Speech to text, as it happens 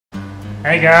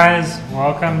Hey guys,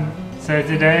 welcome. So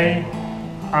today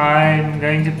I'm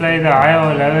going to play the higher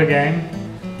or lower game.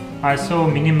 I saw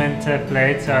Miniminter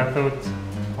play it, so I thought,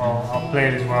 well, I'll play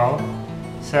it as well.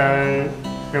 So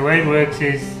the way it works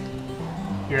is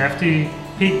you have to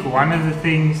pick one of the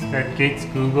things that gets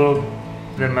Googled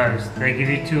the most. They give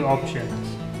you two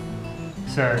options.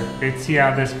 So let's see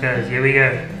how this goes. Here we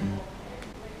go.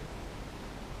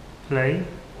 Play.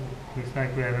 Looks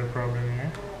like we have a problem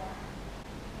here.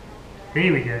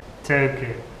 Here we go.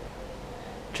 Tokyo.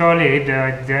 Charlie Hebdo,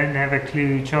 I don't have a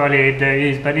clue who Charlie Hebdo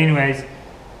is, but anyways,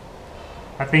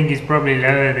 I think he's probably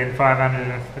lower than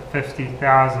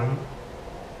 550,000.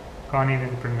 Can't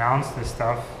even pronounce this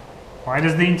stuff. Why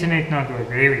does the internet not work?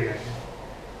 There we go.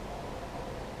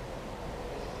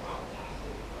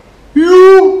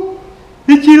 Yo!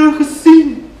 Het jy nou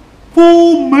gesien?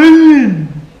 4 million!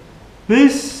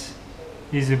 This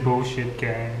is a bullshit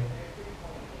game.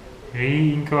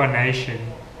 Reincarnation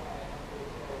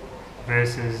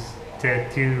versus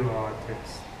tattoo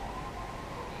artist.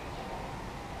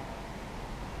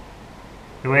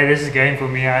 The way this is going for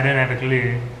me, I don't have a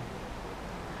clue.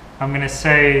 I'm gonna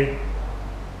say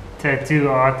tattoo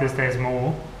artist has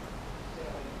more.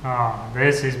 Ah,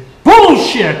 this is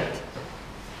bullshit!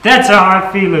 That's how I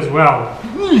feel as well.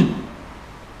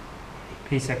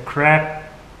 Piece of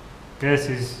crap. This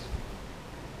is...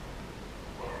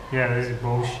 yeah, this is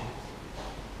bullshit.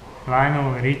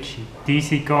 Lionel Richie.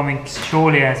 DC Comics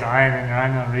surely has higher than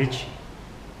Lionel Richie.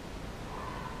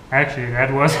 Actually,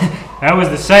 that was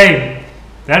the same.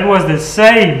 That was the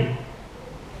same.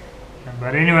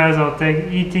 But anyways, I'll take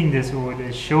eating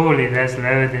disorder. Surely that's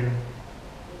lower than...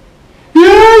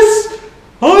 yes!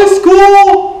 High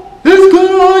school! Let's go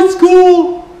to high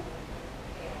school!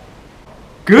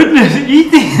 Goodness,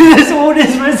 eating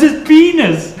disorders versus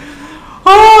penis.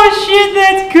 Oh shit,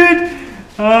 that's good.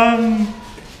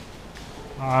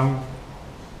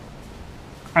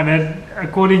 And then,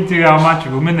 according to how much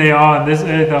women there are on this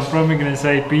earth, I'm probably going to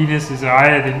say penis is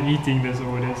higher than eating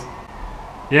disorders.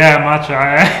 Yeah, much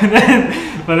higher.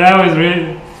 But that was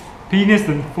really... penis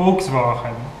than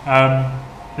Volkswagen.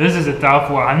 This is a tough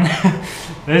one.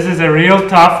 This is a real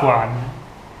tough one.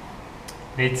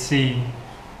 Let's see.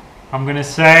 I'm going to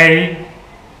say...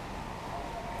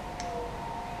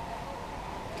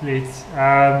 let's...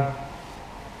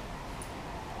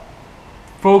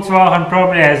 Volkswagen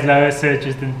probably has lower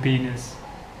searches than penis.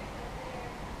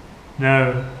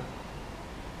 No.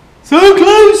 So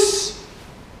close!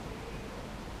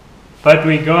 But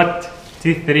we got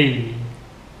to 3.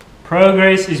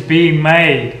 Progress is being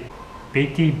made.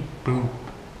 Betty Boop.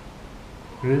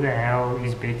 Who the hell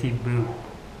is Betty Boop?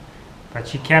 But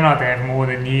she cannot have more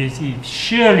than New Year's Eve.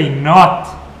 Surely not!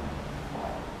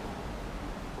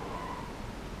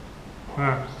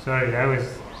 Oh, sorry, that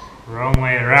was the wrong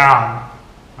way around.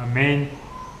 I mean,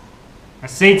 I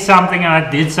said something and I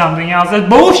did something else. That's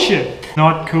bullshit!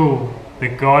 Not cool. The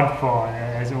Godfather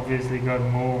has obviously got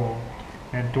more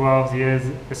than 12 years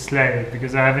a slave,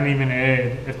 because I haven't even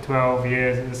heard of 12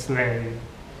 years a slave.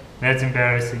 That's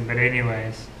embarrassing, but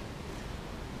anyways.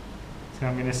 So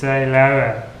I'm going to say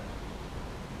lower.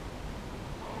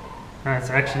 It's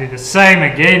actually the same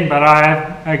again, but I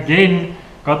have again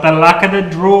got the luck of the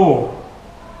draw.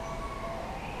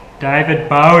 David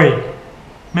Bowie.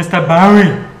 Mr.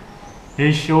 Bowie.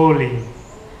 He surely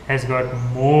has got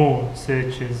more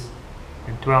searches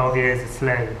than 12 years a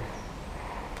slave.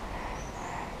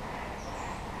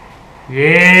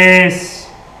 Yes!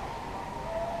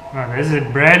 Oh, this is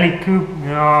Bradley Cooper.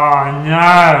 Oh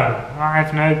no! I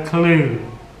have no clue.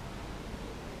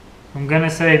 I'm gonna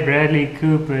say Bradley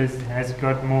Cooper has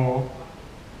got more.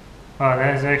 Oh,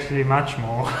 that's actually much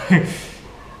more.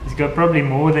 He's got probably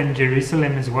more than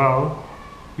Jerusalem as well.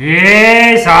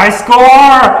 Yes! High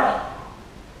score!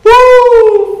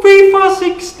 Woo! FIFA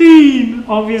 16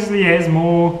 obviously has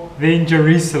more than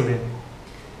Jerusalem.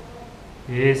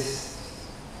 Yes.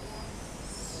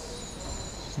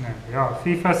 No, yeah,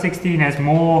 FIFA 16 has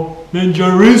more than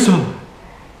Jerusalem.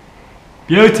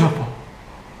 Beautiful.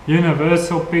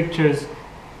 Universal Pictures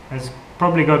has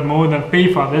probably got more than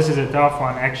FIFA. This is a tough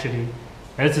one, actually.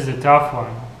 This is a tough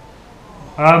one.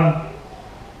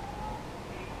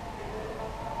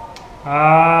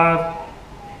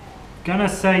 Gonna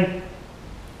say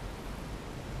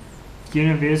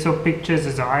Universal Pictures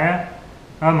is higher.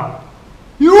 Oh my.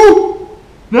 You!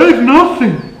 There's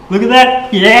nothing! Look at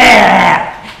that!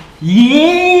 Yeah!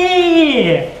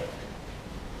 Yeah!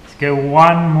 Let's go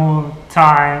one more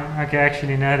time. Okay,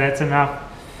 actually no, that's enough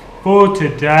for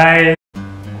today.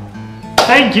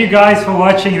 Thank you guys for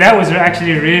watching. That was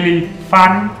actually really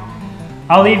fun.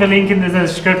 I'll leave a link in the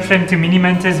description to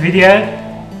Miniminter's video.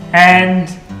 And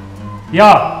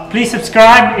yeah, please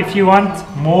subscribe if you want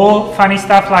more funny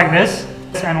stuff like this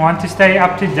and want to stay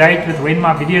up to date with when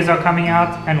my videos are coming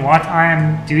out and what I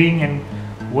am doing and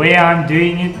where I'm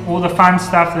doing it, all the fun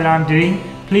stuff that I'm doing.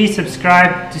 Please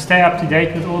subscribe to stay up to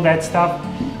date with all that stuff.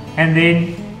 And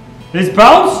then let's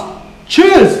bounce.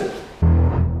 Cheers!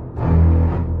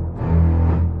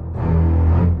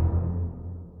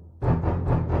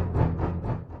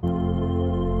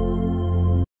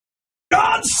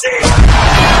 God save